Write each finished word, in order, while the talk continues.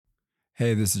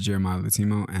Hey, this is Jeremiah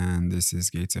Latimo, and this is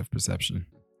Gates of Perception.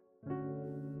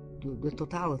 The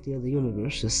totality of the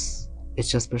universe is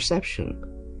it's just perception,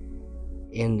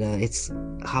 and it's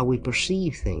how we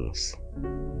perceive things,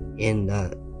 and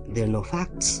there are no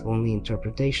facts, only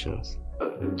interpretations.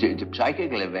 The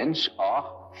psychical events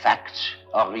are facts,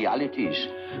 are realities.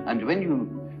 And when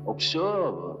you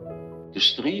observe the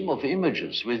stream of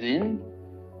images within,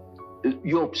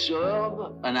 you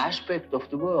observe an aspect of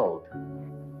the world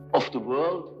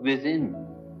within.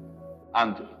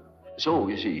 And so,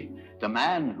 you see, the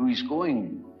man who is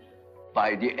going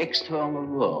by the external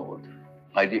world,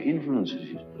 by the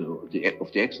influences of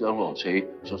the external world, say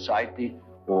society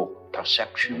or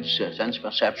perceptions, sense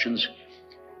perceptions,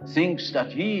 thinks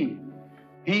that he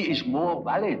is more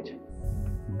valid.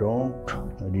 Don't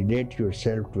relate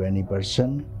yourself to any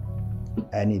person,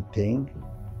 anything,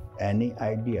 any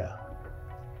idea.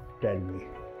 Tell me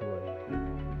who are you?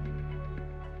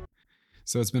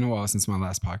 So it's been a while since my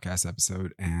last podcast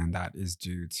episode, and that is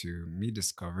due to me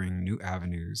discovering new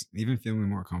avenues, even feeling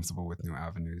more comfortable with new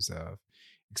avenues of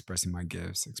expressing my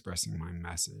gifts, expressing my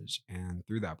message. And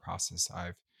through that process,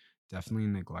 I've definitely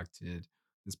neglected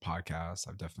this podcast.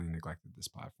 I've definitely neglected this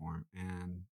platform.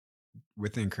 And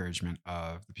with the encouragement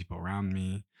of the people around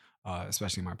me,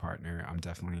 especially my partner, I'm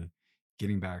definitely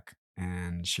getting back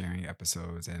and sharing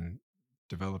episodes and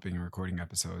developing and recording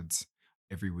episodes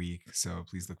every week. So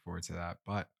please look forward to that.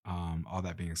 But all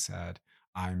that being said,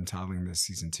 I'm titling this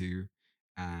season two.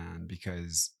 And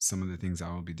because some of the things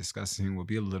I will be discussing will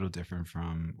be a little different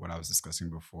from what I was discussing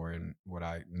before and what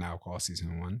I now call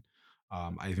season one.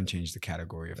 I even changed the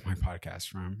category of my podcast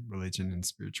from religion and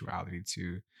spirituality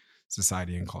to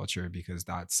society and culture because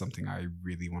that's something I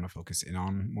really want to focus in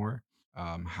on more.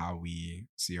 How we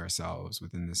see ourselves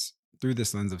within this through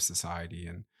this lens of society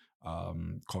and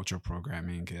cultural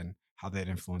programming and how that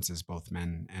influences both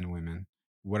men and women.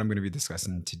 What I'm going to be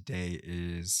discussing today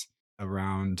is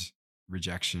around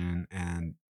rejection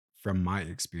and from my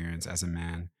experience as a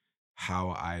man,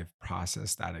 how I've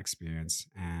processed that experience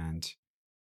and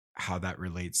how that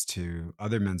relates to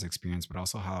other men's experience, but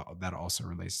also how that also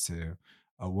relates to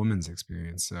a woman's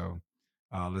experience. So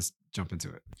let's jump into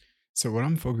it. So, what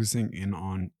I'm focusing in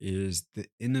on is the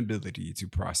inability to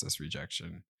process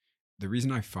rejection. The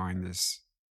reason I find this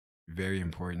very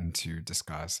important to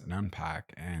discuss and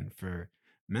unpack, and for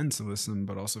men to listen,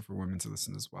 but also for women to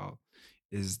listen as well,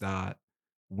 is that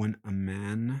when a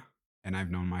man, and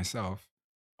I've known myself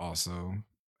also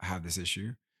have this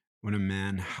issue, when a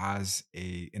man has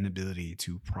a inability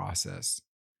to process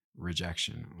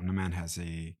rejection, when a man has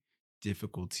a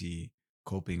difficulty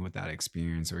coping with that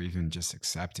experience, or even just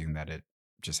accepting that it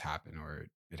just happened or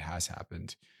it has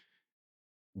happened,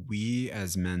 we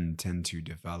as men tend to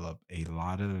develop a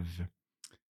lot of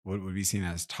what would be seen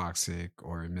as toxic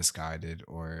or misguided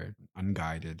or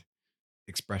unguided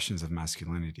expressions of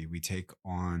masculinity. We take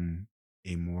on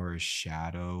a more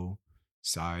shadow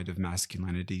side of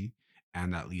masculinity,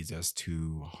 and that leads us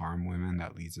to harm women,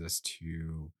 that leads us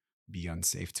to be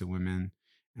unsafe to women,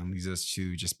 and leads us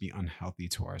to just be unhealthy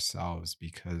to ourselves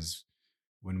because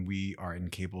when we are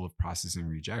incapable of processing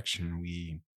rejection,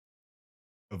 we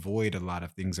avoid a lot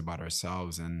of things about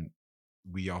ourselves, and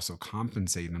we also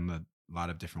compensate in a lot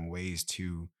of different ways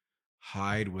to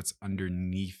hide what's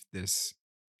underneath this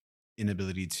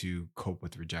inability to cope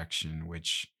with rejection,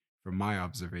 which from my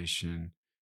observation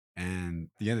and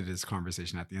the end of this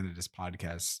conversation, at the end of this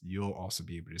podcast, you'll also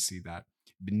be able to see that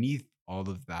beneath all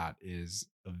of that is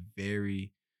a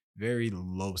very, very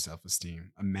low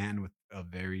self-esteem, a man with a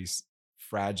very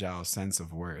fragile sense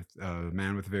of worth, a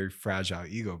man with a very fragile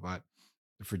ego. But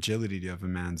the fragility of a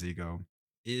man's ego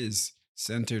is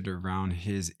centered around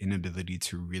his inability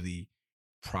to really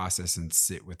process and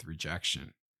sit with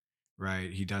rejection,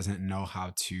 right? He doesn't know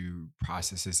how to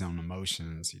process his own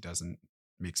emotions. He doesn't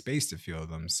make space to feel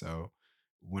them. So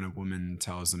when a woman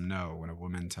tells him no, when a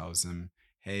woman tells him,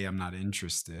 hey, I'm not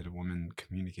interested, a woman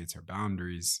communicates her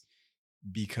boundaries.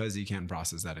 Because he can't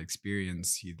process that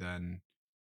experience, he then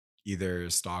either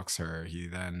stalks her, he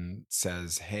then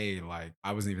says, hey, like,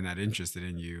 I wasn't even that interested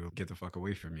in you, get the fuck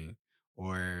away from me,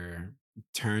 or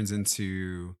turns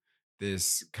into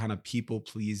this kind of people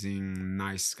pleasing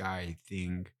nice guy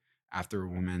thing after a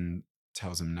woman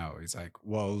tells him no. He's like,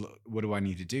 well, what do I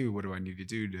need to do? What do I need to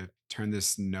do to turn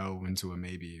this no into a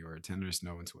maybe or turn this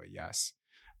no into a yes?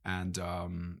 And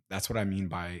that's what I mean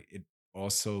by it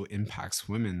also impacts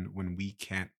women when we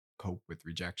can't cope with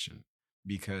rejection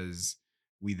because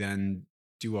we then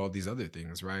do all these other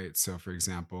things, right? So, for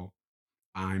example,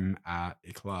 I'm at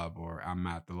a club or I'm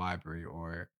at the library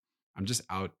or I'm just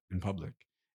out in public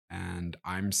and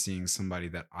I'm seeing somebody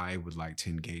that I would like to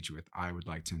engage with, I would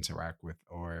like to interact with,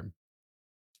 or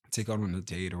take out on a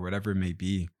date, or whatever it may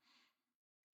be,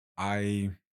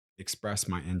 I express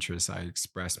my interest, I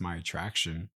express my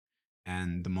attraction.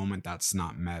 And the moment that's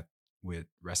not met with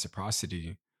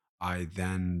reciprocity, I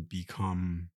then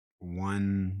become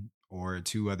one or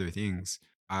two other things.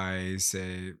 I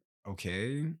say,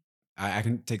 okay, I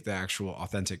can take the actual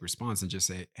authentic response and just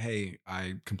say, hey,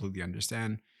 I completely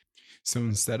understand. So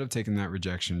instead of taking that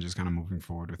rejection, just kind of moving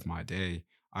forward with my day,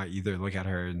 I either look at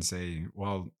her and say,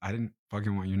 well, I didn't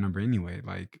fucking want your number anyway.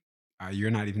 Like,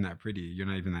 you're not even that pretty. You're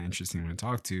not even that interesting to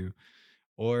talk to.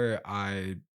 Or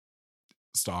I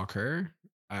stalk her.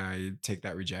 I take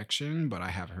that rejection, but I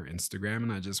have her Instagram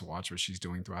and I just watch what she's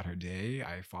doing throughout her day.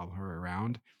 I follow her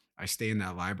around. I stay in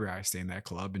that library, I stay in that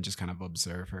club and just kind of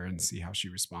observe her and see how she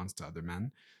responds to other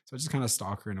men. So I just kind of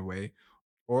stalk her in a way.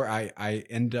 Or I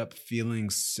end up feeling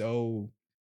so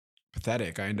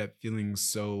pathetic. I end up feeling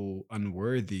so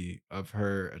unworthy of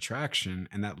her attraction.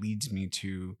 And that leads me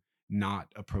to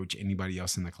not approach anybody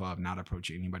else in the club, not approach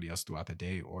anybody else throughout the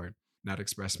day, or not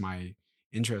express my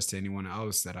interest to anyone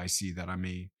else that I see that I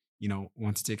may,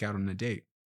 want to take out on a date.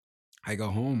 I go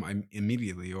home I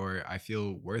immediately, or I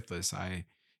feel worthless. I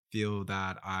feel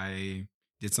that I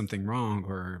did something wrong,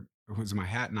 or was my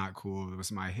hat not cool? Was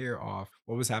my hair off?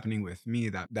 What was happening with me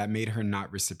that made her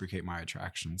not reciprocate my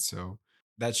attraction? So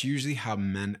that's usually how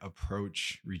men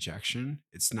approach rejection.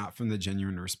 It's not from the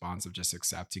genuine response of just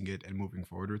accepting it and moving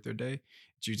forward with their day.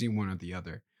 It's usually one or the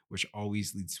other, which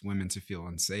always leads women to feel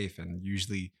unsafe. And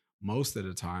usually, most of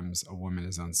the times, a woman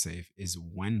is unsafe is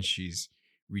when she's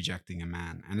rejecting a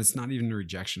man. And it's not even a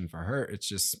rejection for her, it's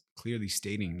just clearly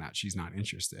stating that she's not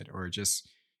interested, or just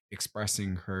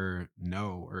expressing her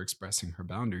no, or expressing her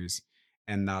boundaries.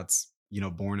 And that's,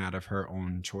 born out of her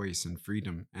own choice and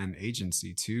freedom and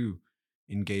agency to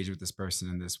engage with this person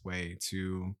in this way,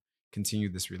 to continue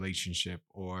this relationship,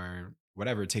 or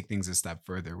whatever, take things a step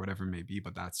further, whatever it may be.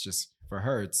 But that's just for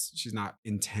her, it's she's not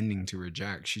intending to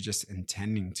reject, she's just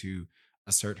intending to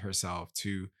assert herself,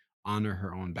 to honor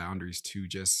her own boundaries, to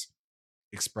just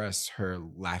express her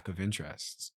lack of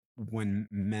interest. When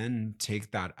men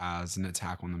take that as an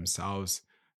attack on themselves,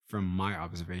 from my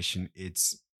observation,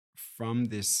 it's from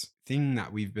this thing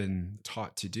that we've been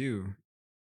taught to do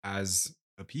as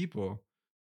a people,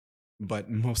 but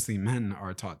mostly men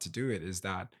are taught to do it, is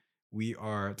that we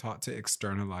are taught to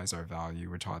externalize our value,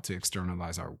 we're taught to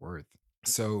externalize our worth.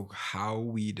 So, how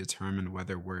we determine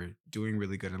whether we're doing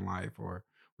really good in life or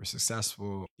we're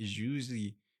successful is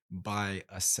usually by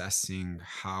assessing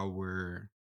how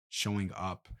we're showing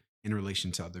up in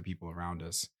relation to other people around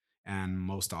us. And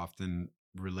most often,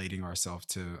 relating ourselves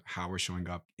to how we're showing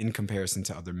up in comparison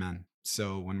to other men.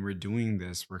 So, when we're doing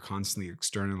this, we're constantly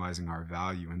externalizing our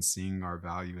value and seeing our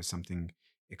value as something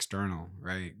external,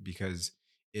 right? Because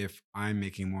if I'm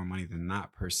making more money than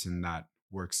that person that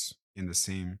works in the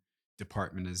same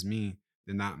department as me,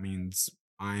 then that means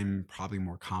I'm probably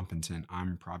more competent,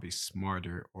 I'm probably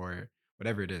smarter, or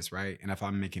whatever it is, right? And if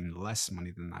I'm making less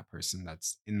money than that person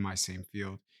that's in my same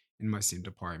field, in my same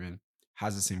department,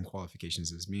 has the same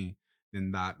qualifications as me,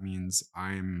 then that means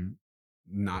I'm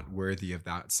not worthy of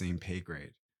that same pay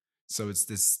grade. So it's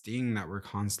this thing that we're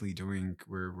constantly doing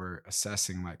where we're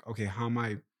assessing, like, okay, how am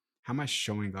I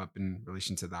showing up in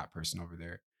relation to that person over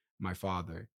there? My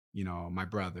father, my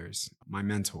brothers, my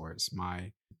mentors,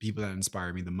 my people that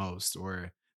inspire me the most,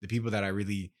 or the people that I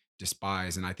really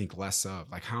despise and I think less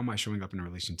of. Like, how am I showing up in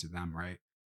relation to them, right?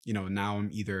 Now I'm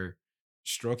either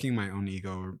stroking my own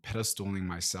ego or pedestaling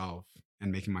myself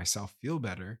and making myself feel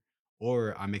better,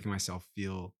 or I'm making myself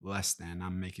feel less than.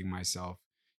 I'm making myself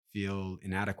feel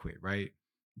inadequate, right?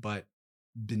 But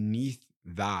beneath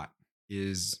that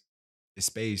is a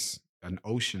space, an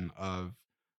ocean of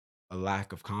a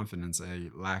lack of confidence, a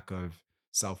lack of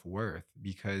self worth,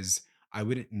 because I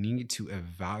wouldn't need to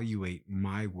evaluate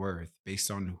my worth based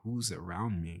on who's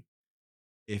around me.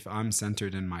 If I'm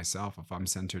centered in myself, if I'm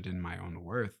centered in my own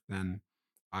worth, then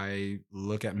I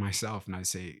look at myself and I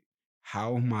say,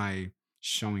 how am I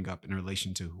showing up in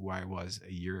relation to who I was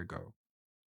a year ago?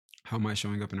 How am I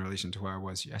showing up in relation to who I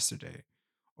was yesterday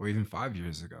or even 5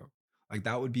 years ago? Like,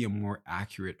 that would be a more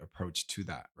accurate approach to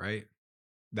that, right?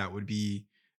 that would be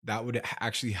that would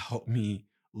actually help me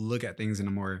look at things in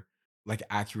a more like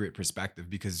accurate perspective,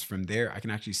 because from there I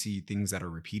can actually see things that are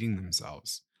repeating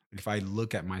themselves. Like, if I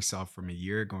look at myself from a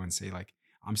year ago and say, like,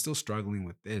 I'm still struggling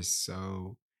with this,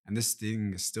 so, and this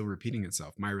thing is still repeating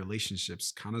itself, my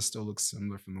relationships kind of still look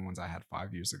similar from the ones I had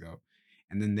 5 years ago.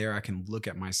 And then there I can look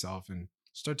at myself and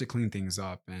start to clean things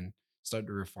up and start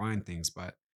to refine things.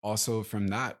 But also from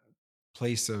that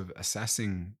place of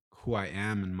assessing who I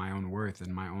am and my own worth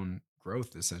and my own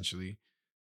growth, essentially,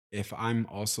 if I'm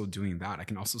also doing that, I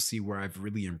can also see where I've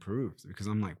really improved because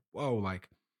I'm like, whoa, like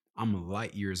I'm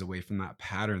light years away from that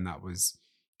pattern that was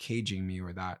caging me,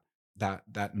 or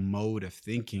that mode of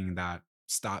thinking that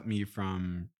stopped me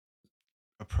from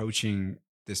approaching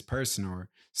this person, or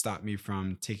stop me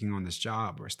from taking on this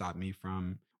job, or stop me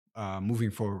from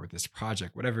moving forward with this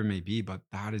project, whatever it may be. But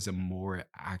that is a more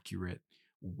accurate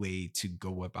way to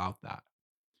go about that.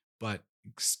 But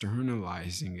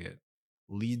externalizing it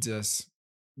leads us,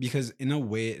 because in a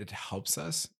way it helps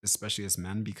us, especially as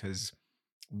men, because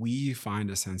we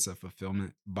find a sense of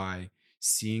fulfillment by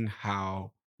seeing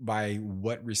how, by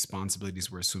what responsibilities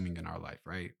we're assuming in our life,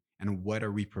 right? And what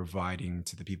are we providing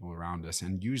to the people around us?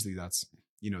 And usually that's,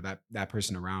 that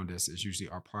person around us is usually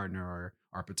our partner or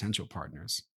our potential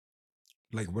partners.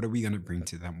 Like, what are we going to bring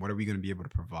to them? What are we going to be able to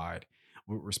provide?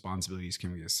 What responsibilities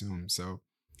can we assume? So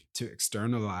to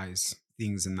externalize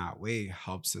things in that way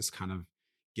helps us kind of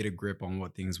get a grip on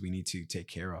what things we need to take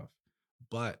care of.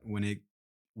 But when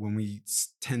we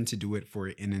tend to do it for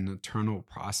in an internal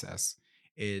process,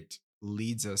 it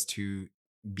leads us to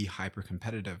be hyper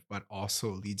competitive, but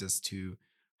also leads us to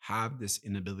have this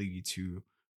inability to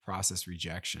process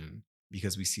rejection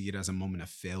because we see it as a moment of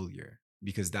failure,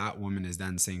 because that woman is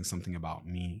then saying something about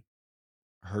me.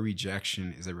 Her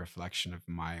rejection is a reflection of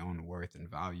my own worth and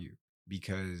value,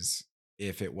 because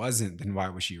if it wasn't, then why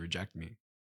would she reject me?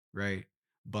 Right.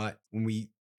 But when we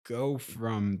go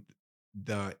from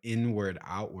the inward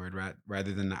outward,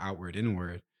 rather than the outward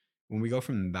inward, when we go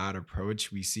from that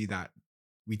approach, we see that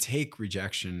we take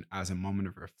rejection as a moment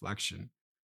of reflection,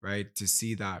 right? To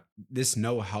see that this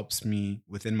no helps me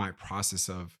within my process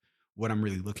of what I'm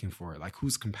really looking for, like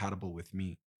who's compatible with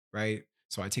me, right?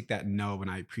 So I take that no and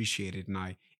I appreciate it and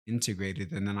I integrate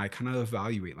it. And then I kind of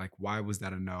evaluate, like, why was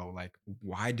that a no? Like,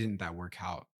 why didn't that work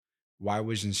out? Why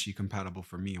wasn't she compatible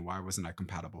for me? And why wasn't I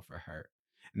compatible for her?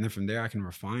 And then from there, I can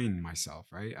refine myself,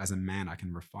 right? As a man, I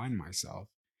can refine myself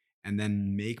and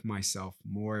then make myself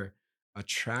more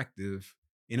attractive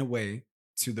in a way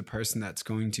to the person that's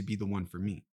going to be the one for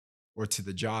me, or to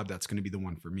the job that's going to be the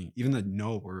one for me. Even a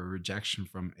no or a rejection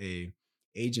from a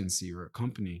agency or a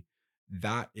company,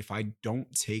 that if I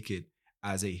don't take it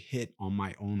as a hit on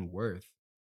my own worth,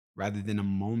 rather than a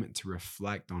moment to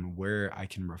reflect on where I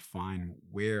can refine,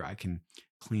 where I can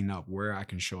clean up, where I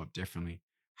can show up differently,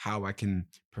 how I can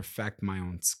perfect my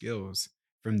own skills.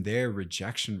 From there,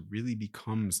 rejection really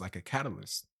becomes like a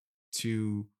catalyst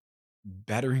to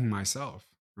bettering myself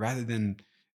rather than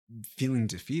feeling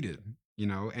defeated,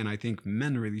 And I think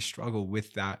men really struggle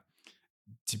with that,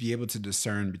 to be able to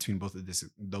discern between both of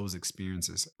those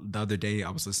experiences. The other day, I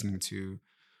was listening to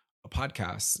a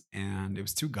podcast and it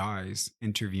was two guys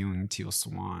interviewing Teal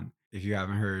Swan. If you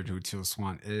haven't heard who Teal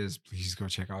Swan is, please go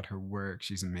check out her work.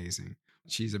 She's amazing.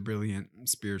 She's a brilliant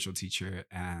spiritual teacher,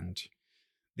 and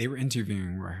they were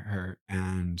interviewing her,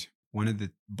 and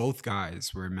both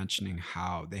guys were mentioning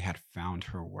how they had found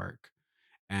her work.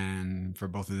 And for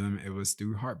both of them, it was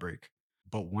through heartbreak.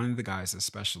 But one of the guys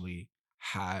especially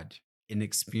had an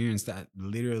experience that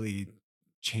literally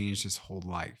changed his whole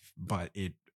life, but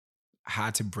it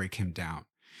had to break him down.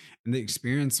 And the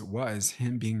experience was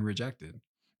him being rejected.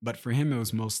 But for him, it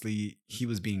was mostly he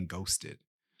was being ghosted.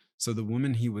 So the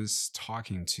woman he was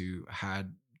talking to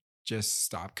had just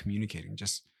stopped communicating,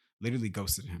 just literally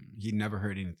ghosted him. He never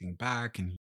heard anything back.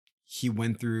 And he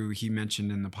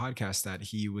mentioned in the podcast that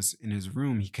he was in his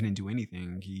room, he couldn't do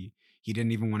anything. He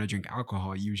didn't even want to drink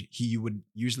alcohol. He would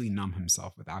usually numb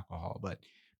himself with alcohol. But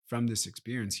from this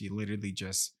experience, he literally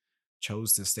just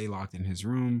chose to stay locked in his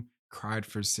room, cried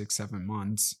for 6, 7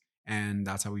 months. And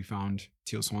that's how we found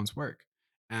Teal Swan's work.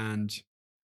 And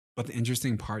but the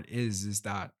interesting part is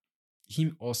that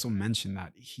he also mentioned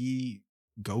that he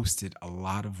ghosted a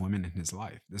lot of women in his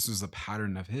life. This was a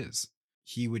pattern of his.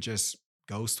 He would just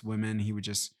ghost women. He would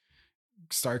just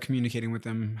start communicating with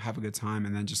them, have a good time,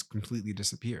 and then just completely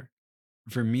disappear.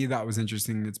 For me, that was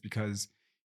interesting. It's because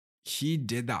he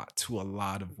did that to a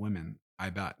lot of women,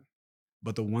 I bet.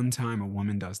 But the one time a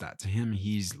woman does that to him,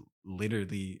 he's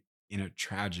literally in a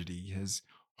tragedy. His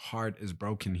heart is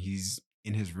broken. He's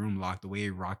in his room locked away,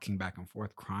 rocking back and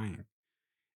forth, crying.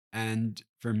 And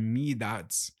for me,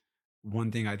 that's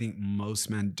one thing I think most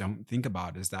men don't think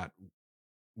about, is that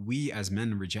we as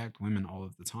men reject women all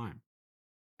of the time.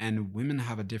 And women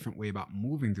have a different way about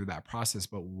moving through that process.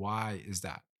 But why is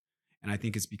that? And I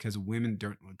think it's because women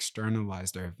don't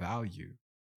externalize their value.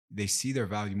 They see their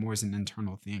value more as an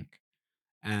internal thing.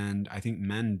 And I think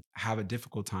men have a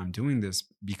difficult time doing this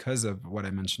because of what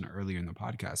I mentioned earlier in the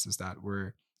podcast, is that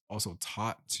we're also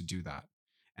taught to do that.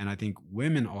 And I think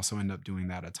women also end up doing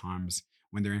that at times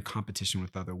when they're in competition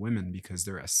with other women because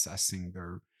they're assessing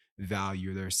their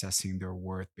value, they're assessing their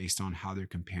worth based on how they're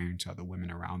comparing to other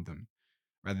women around them,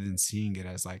 rather than seeing it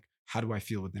as like, how do I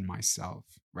feel within myself,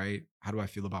 right? How do I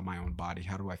feel about my own body?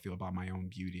 How do I feel about my own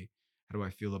beauty? How do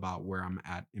I feel about where I'm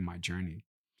at in my journey?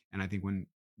 And I think when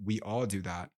we all do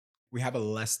that, we have a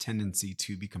less tendency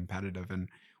to be competitive, and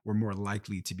we're more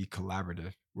likely to be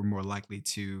collaborative. We're more likely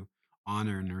to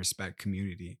honor and respect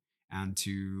community and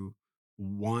to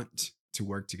want to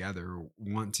work together,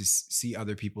 want to see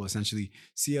other people, essentially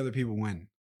see other people win.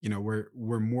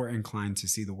 We're more inclined to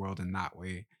see the world in that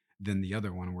way than the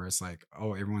other one, where it's like,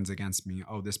 oh, everyone's against me.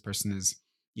 Oh, this person is,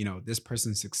 this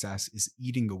person's success is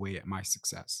eating away at my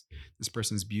success. This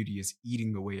person's beauty is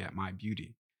eating away at my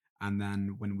beauty. And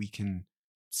then when we can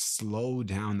slow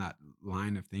down that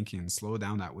line of thinking, slow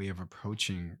down that way of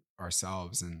approaching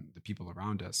ourselves and the people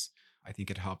around us, I think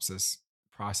it helps us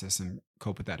process and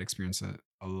cope with that experience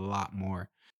a lot more.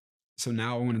 So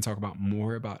now I want to talk about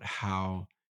more about how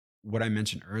what I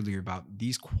mentioned earlier about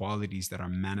these qualities that are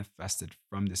manifested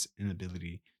from this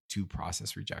inability to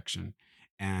process rejection.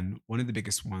 And one of the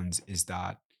biggest ones is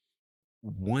that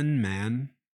one man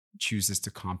chooses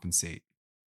to compensate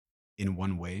in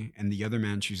one way, and the other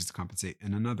man chooses to compensate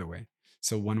in another way.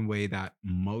 So, one way that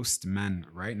most men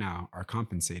right now are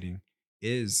compensating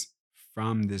is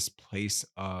from this place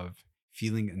of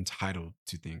feeling entitled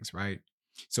to things, right?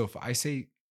 So, if I say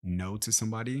no to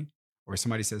somebody, or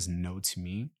somebody says no to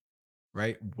me,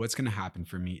 right? What's going to happen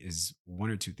for me is one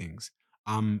or two things.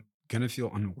 I'm going to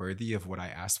feel unworthy of what I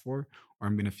asked for, or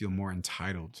I'm going to feel more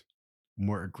entitled,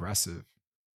 more aggressive.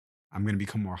 I'm going to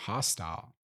become more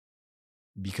hostile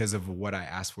because of what I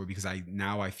asked for, because I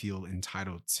feel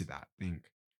entitled to that thing,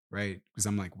 right? Because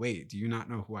I'm like, wait, do you not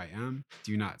know who I am?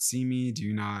 Do you not see me? Do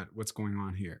you not, what's going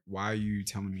on here? Why are you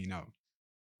telling me no?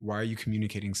 Why are you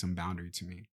communicating some boundary to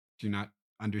me? Do you not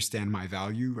understand my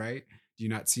value, right? Do you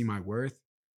not see my worth?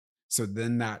 So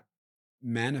then that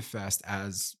manifests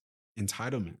as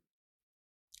entitlement.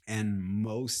 And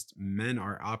most men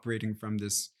are operating from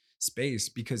this space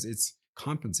because it's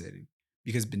compensating.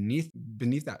 Because beneath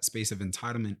that space of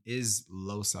entitlement is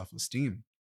low self-esteem.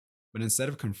 But instead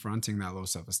of confronting that low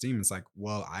self-esteem, it's like,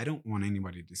 well, I don't want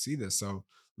anybody to see this. So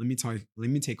let me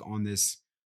take on this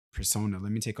persona.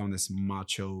 Let me take on this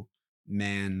macho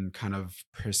man kind of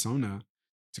persona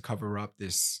to cover up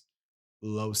this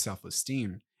low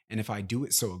self-esteem. And if I do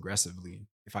it so aggressively,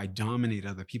 if I dominate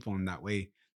other people in that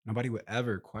way, nobody would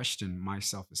ever question my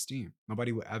self-esteem.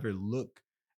 Nobody would ever look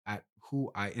at who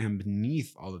I am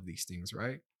beneath all of these things,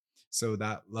 right? So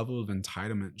that level of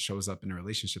entitlement shows up in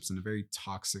relationships in a very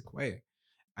toxic way.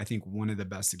 I think one of the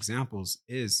best examples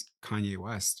is Kanye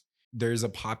West. There's a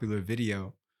popular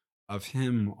video of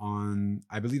him on,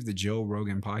 I believe, the Joe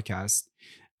Rogan podcast,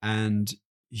 and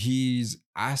he's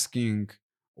asking,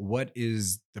 what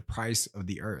is the price of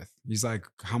the earth? He's like,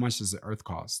 how much does the earth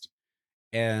cost?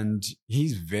 And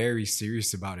he's very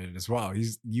serious about it as well.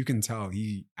 You can tell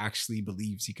he actually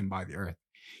believes he can buy the earth.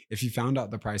 If he found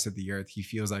out the price of the earth, he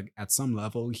feels like at some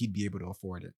level he'd be able to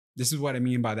afford it. This is what I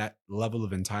mean by that level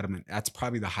of entitlement. That's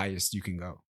probably the highest you can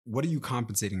go. What are you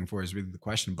compensating for is really the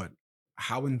question, but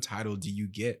how entitled do you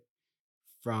get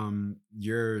from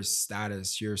your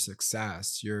status, your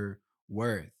success, your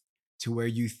worth, to where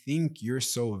you think you're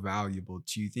so valuable,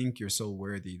 to you think you're so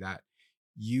worthy that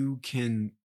you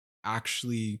can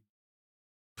actually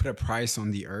put a price on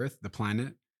the earth, the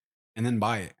planet, and then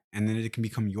buy it, and then it can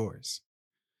become yours.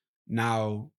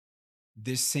 Now,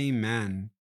 this same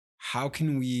man, how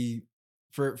can we,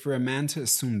 for a man to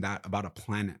assume that about a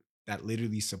planet that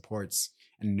literally supports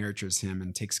and nurtures him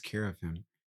and takes care of him,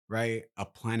 right? A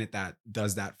planet that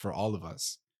does that for all of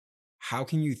us. How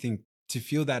can you think to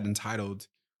feel that entitled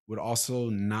would also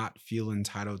not feel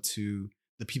entitled to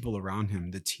the people around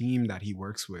him, the team that he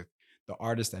works with, the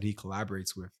artists that he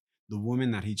collaborates with, the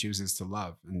woman that he chooses to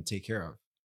love and take care of?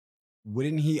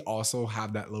 Wouldn't he also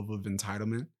have that level of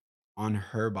entitlement on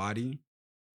her body,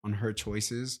 on her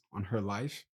choices, on her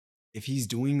life, if he's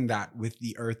doing that with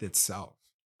the earth itself?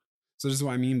 So this is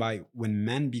what I mean by when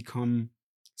men become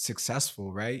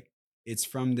successful, right? It's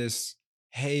from this,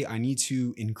 hey, I need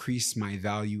to increase my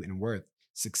value and worth.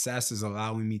 Success is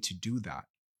allowing me to do that.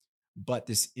 But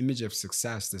this image of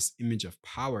success, this image of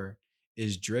power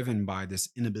is driven by this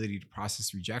inability to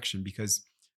process rejection, because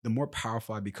the more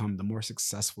powerful I become, the more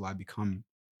successful I become,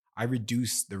 I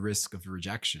reduce the risk of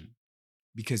rejection,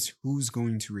 because who's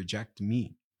going to reject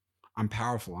me? I'm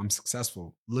powerful. I'm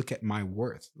successful. Look at my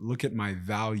worth. Look at my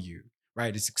value,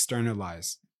 right? It's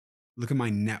externalized. Look at my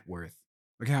net worth.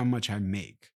 Look at how much I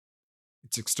make.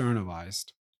 It's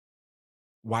externalized.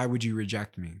 Why would you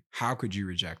reject me? How could you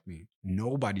reject me?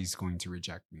 Nobody's going to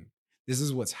reject me. This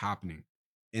is what's happening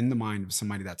in the mind of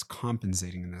somebody that's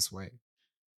compensating in this way.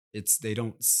 It's they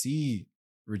don't see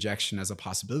rejection as a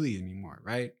possibility anymore,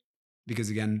 right? Because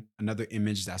again, another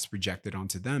image that's projected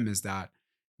onto them is that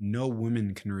no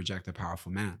woman can reject a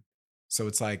powerful man. So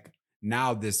it's like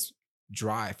now this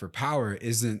drive for power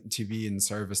isn't to be in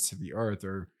service to the earth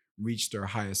or reach their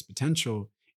highest potential.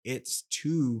 It's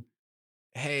to,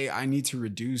 hey, I need to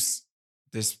reduce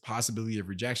this possibility of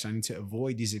rejection. I need to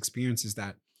avoid these experiences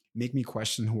that make me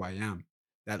question who I am,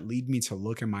 that lead me to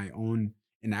look at my own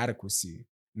inadequacy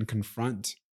and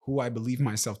confront who I believe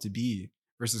myself to be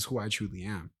versus who I truly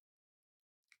am.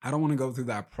 I don't want to go through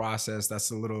that process. That's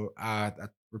a little,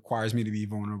 that requires me to be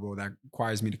vulnerable. That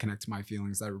requires me to connect to my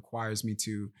feelings. That requires me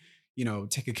to,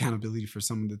 take accountability for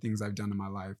some of the things I've done in my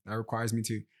life. That requires me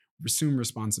to assume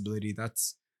responsibility.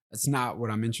 That's not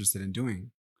what I'm interested in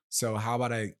doing. So how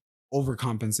about I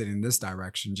overcompensate in this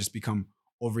direction, just become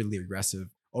overly aggressive,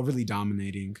 overly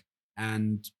dominating,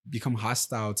 and become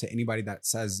hostile to anybody that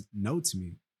says no to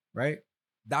me, right?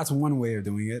 That's one way of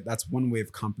doing it. That's one way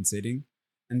of compensating.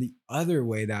 And the other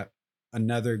way that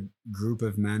another group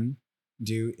of men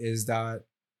do is that,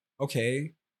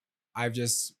 okay, I've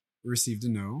just received a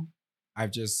no.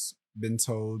 I've just been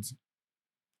told,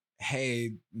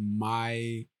 hey,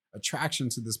 my attraction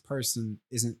to this person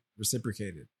isn't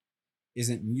reciprocated,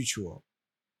 isn't mutual.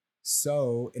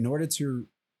 So, in order to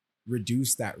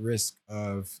reduce that risk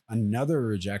of another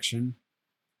rejection,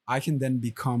 I can then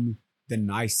become the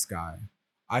nice guy.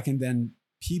 I can then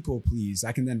people please.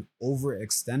 I can then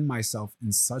overextend myself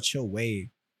in such a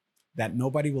way that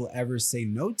nobody will ever say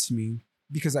no to me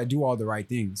because I do all the right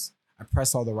things. I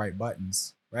press all the right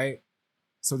buttons, right?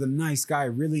 So the nice guy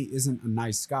really isn't a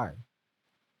nice guy.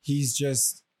 He's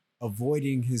just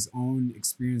avoiding his own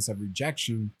experience of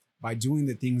rejection by doing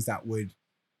the things that would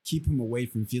keep him away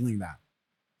from feeling that,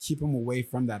 keep him away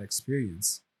from that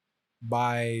experience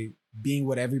by being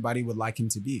what everybody would like him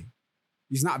to be.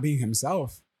 He's not being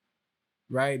himself,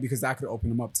 right? Because that could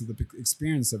open him up to the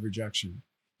experience of rejection.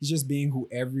 He's just being who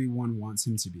everyone wants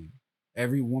him to be.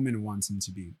 Every woman wants him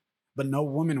to be. But no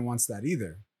woman wants that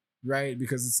either, right?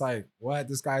 Because it's like, what?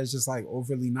 This guy is just like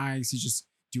overly nice. He's just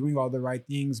doing all the right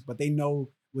things, but they know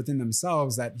within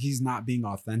themselves that he's not being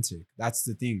authentic. That's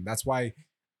the thing. That's why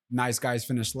nice guys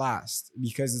finish last,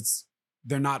 because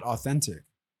they're not authentic.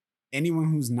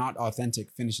 Anyone who's not authentic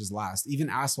finishes last. Even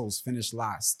assholes finish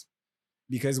last.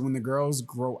 Because when the girls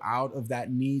grow out of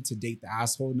that need to date the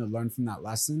asshole and to learn from that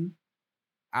lesson,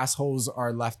 assholes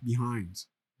are left behind.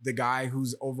 The guy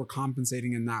who's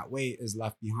overcompensating in that way is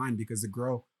left behind because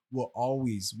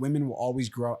women will always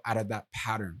grow out of that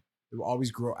pattern. They will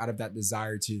always grow out of that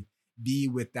desire to be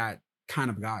with that kind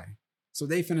of guy. So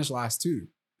they finish last too.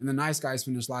 And the nice guys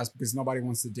finish last because nobody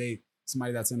wants to date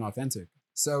somebody that's inauthentic.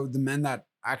 So the men that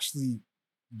actually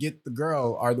get the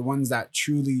girl are the ones that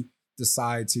truly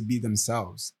decide to be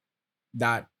themselves,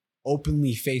 that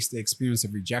openly face the experience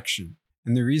of rejection.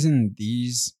 And the reason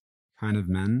these kind of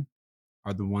men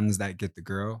are the ones that get the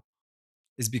girl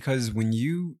is because when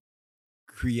you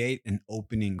create an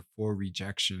opening for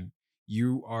rejection,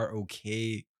 you are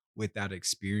okay with that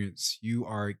experience. You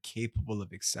are capable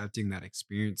of accepting that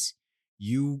experience.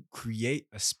 You create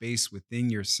a space within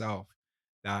yourself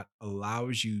that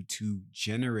allows you to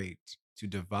generate, to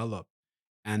develop,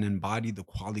 and embody the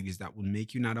qualities that will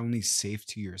make you not only safe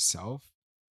to yourself,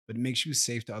 but it makes you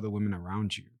safe to other women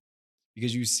around you.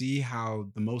 Because you see how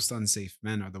the most unsafe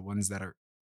men are the ones that are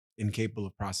incapable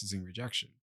of processing rejection.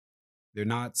 They're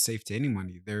not safe to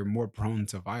anyone. They're more prone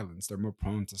to violence. They're more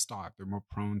prone to stalk. They're more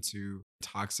prone to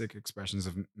toxic expressions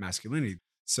of masculinity.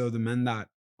 So the men that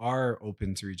are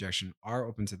open to rejection are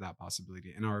open to that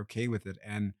possibility and are okay with it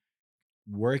and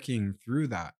working through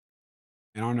that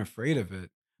and aren't afraid of it.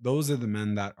 Those are the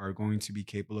men that are going to be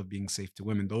capable of being safe to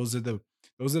women. Those are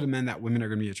the men that women are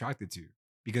going to be attracted to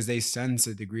because they sense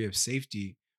a degree of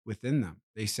safety within them.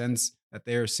 They sense that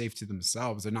they are safe to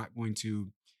themselves. They're not going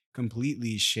to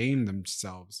completely shame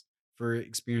themselves for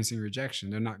experiencing rejection.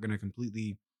 They're not going to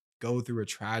completely go through a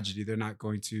tragedy. They're not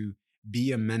going to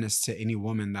be a menace to any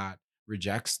woman that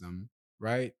rejects them,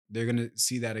 right? They're going to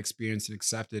see that experience and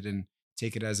accept it and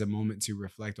take it as a moment to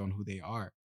reflect on who they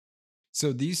are.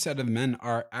 So these set of men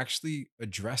are actually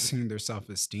addressing their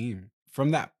self-esteem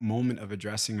from that moment of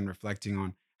addressing and reflecting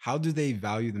on how do they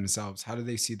value themselves? How do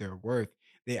they see their worth?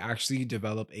 They actually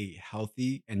develop a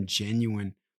healthy and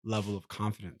genuine level of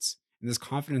confidence. And this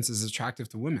confidence is attractive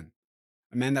to women.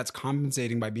 A man that's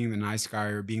compensating by being the nice guy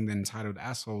or being the entitled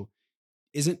asshole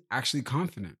isn't actually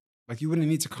confident. Like you wouldn't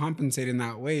need to compensate in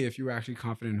that way if you were actually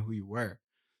confident in who you were.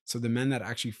 So the men that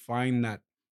actually find that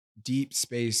deep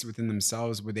space within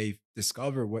themselves where they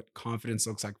discover what confidence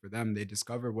looks like for them, they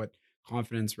discover what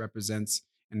confidence represents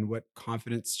and what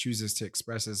confidence chooses to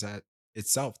express as at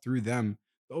itself through them.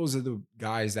 Those are the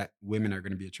guys that women are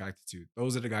going to be attracted to.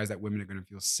 Those are the guys that women are going to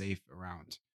feel safe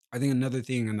around. I think another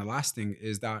thing and the last thing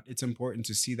is that it's important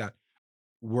to see that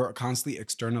we're constantly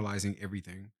externalizing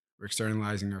everything. We're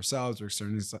externalizing ourselves,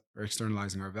 we're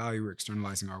externalizing our value, we're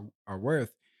externalizing our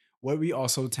worth. What we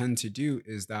also tend to do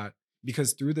is that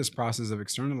because through this process of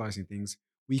externalizing things,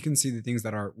 we can see the things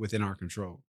that are within our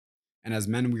control. And as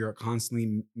men, we are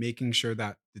constantly making sure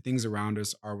that the things around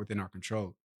us are within our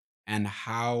control. And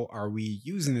how are we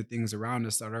using the things around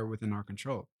us that are within our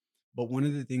control? But one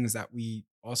of the things that we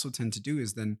also tend to do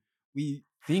is then we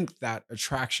think that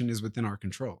attraction is within our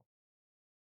control,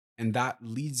 and that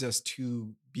leads us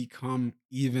to become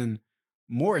even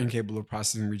more incapable of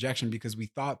processing rejection because we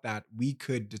thought that we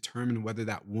could determine whether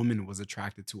that woman was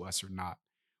attracted to us or not.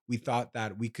 We thought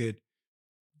that we could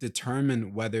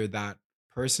determine whether that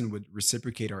person would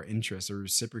reciprocate our interests or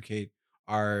reciprocate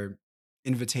our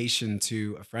invitation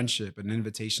to a friendship, an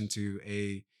invitation to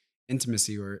a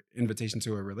intimacy or invitation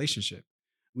to a relationship.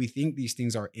 We think these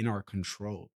things are in our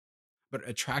control, but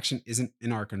attraction isn't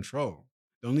in our control.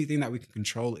 The only thing that we can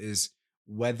control is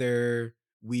whether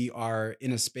we are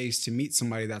in a space to meet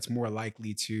somebody that's more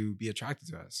likely to be attracted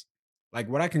to us. Like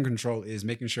what I can control is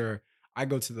making sure I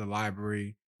go to the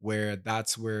library where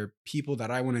that's where people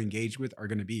that I want to engage with are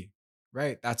going to be,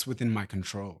 right? That's within my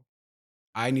control.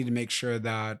 I need to make sure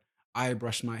that I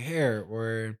brush my hair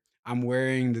or I'm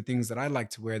wearing the things that I like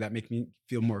to wear that make me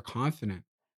feel more confident,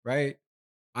 right?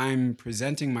 I'm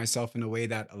presenting myself in a way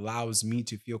that allows me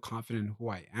to feel confident in who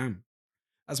I am.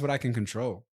 That's what I can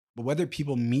control. But whether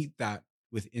people meet that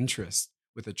with interest,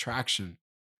 with attraction,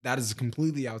 that is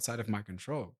completely outside of my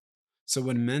control. So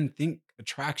when men think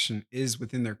attraction is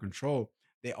within their control,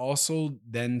 they also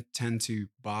then tend to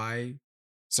buy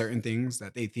certain things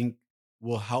that they think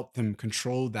will help them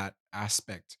control that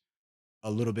aspect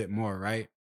a little bit more, right?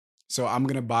 So I'm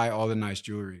gonna buy all the nice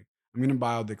jewelry. I'm gonna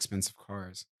buy all the expensive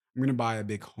cars. I'm gonna buy a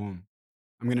big home.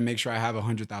 I'm gonna make sure I have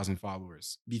 100,000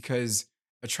 followers because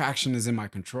attraction is in my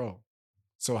control.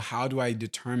 So how do I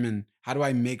determine? How do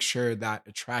I make sure that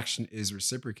attraction is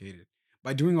reciprocated?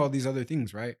 By doing all these other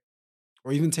things, right?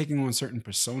 Or even taking on certain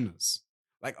personas.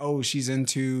 Like, oh, she's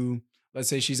into, let's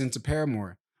say she's into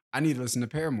Paramore. I need to listen to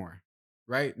Paramore,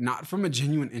 right? Not from a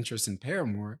genuine interest in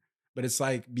Paramore, but it's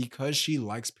like because she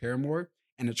likes Paramore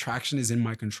and attraction is in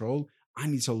my control, I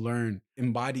need to learn,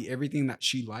 embody everything that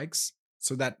she likes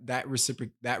so that that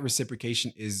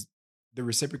reciprocation is the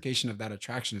reciprocation of that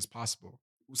attraction is possible.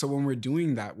 So when we're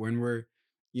doing that, when we're,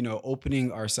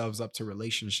 opening ourselves up to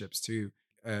relationships, to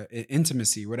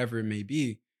intimacy, whatever it may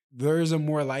be, there's a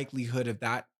more likelihood of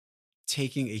that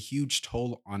taking a huge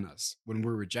toll on us when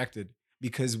we're rejected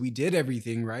because we did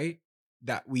everything right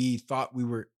that we thought we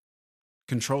were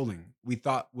controlling, we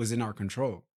thought was in our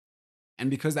control. And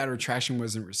because that attraction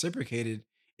wasn't reciprocated,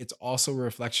 it's also a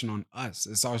reflection on us.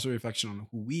 It's also a reflection on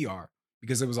who we are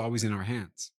because it was always in our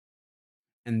hands.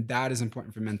 And that is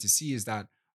important for men to see is that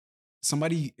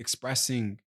somebody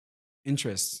expressing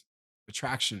interest,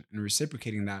 attraction, and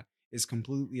reciprocating that is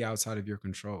completely outside of your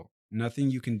control. Nothing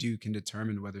you can do can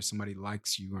determine whether somebody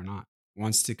likes you or not,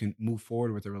 wants to move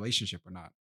forward with a relationship or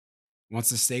not, wants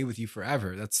to stay with you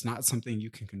forever. That's not something you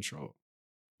can control.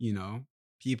 You know,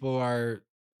 people are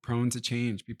prone to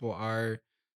change. People are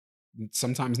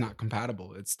sometimes not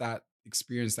compatible. It's that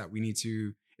experience that we need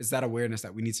to, it's that awareness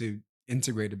that we need to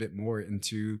integrate a bit more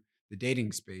into the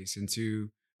dating space, into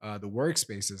the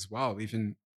workspace as well,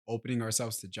 even opening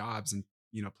ourselves to jobs and,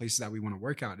 places that we want to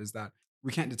work out is that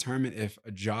we can't determine if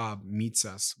a job meets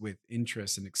us with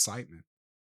interest and excitement.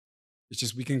 It's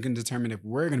just we can determine if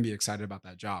we're going to be excited about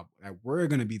that job, that we're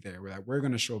going to be there, that we're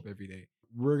going to show up every day,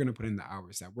 we're going to put in the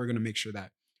hours, that we're going to make sure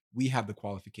that we have the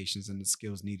qualifications and the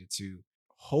skills needed to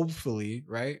hopefully,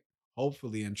 right?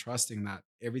 Hopefully, and trusting that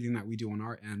everything that we do on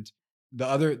our end, the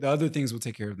other things will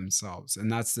take care of themselves.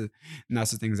 And that's the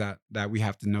things that we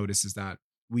have to notice is that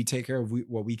we take care of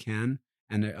what we can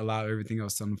and allow everything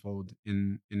else to unfold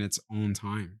in its own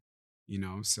time.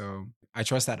 So I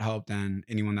trust that helped, and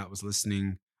anyone that was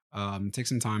listening take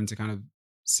some time to kind of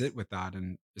sit with that,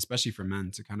 and especially for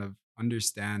men to kind of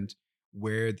understand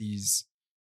where these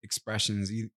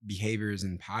expressions, behaviors,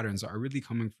 and patterns are really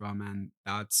coming from. And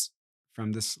that's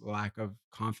from this lack of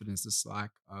confidence, this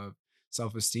lack of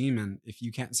self esteem. And if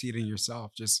you can't see it in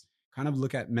yourself, just kind of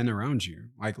look at men around you.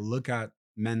 Like, look at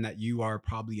men that you are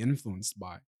probably influenced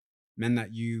by, men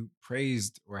that you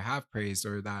praised or have praised,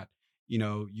 or that,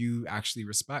 you actually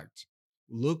respect.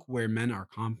 look where men are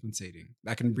compensating.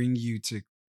 That can bring you to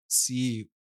see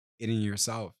it in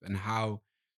yourself and how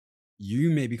you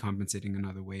may be compensating in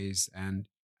other ways, and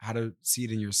how to see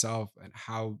it in yourself, and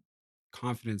how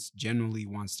confidence generally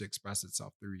wants to express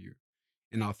itself through you.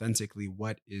 And authentically,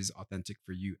 what is authentic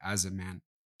for you as a man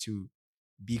to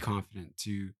be confident,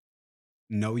 to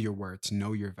know your worth, to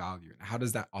know your value? And how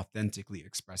does that authentically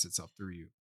express itself through you?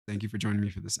 Thank you for joining me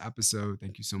for this episode.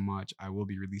 Thank you so much. I will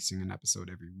be releasing an episode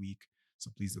every week, so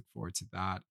please look forward to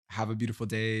that. Have a beautiful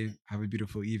day. Have a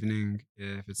beautiful evening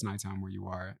if it's nighttime where you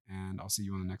are. And I'll see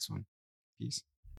you on the next one. Peace.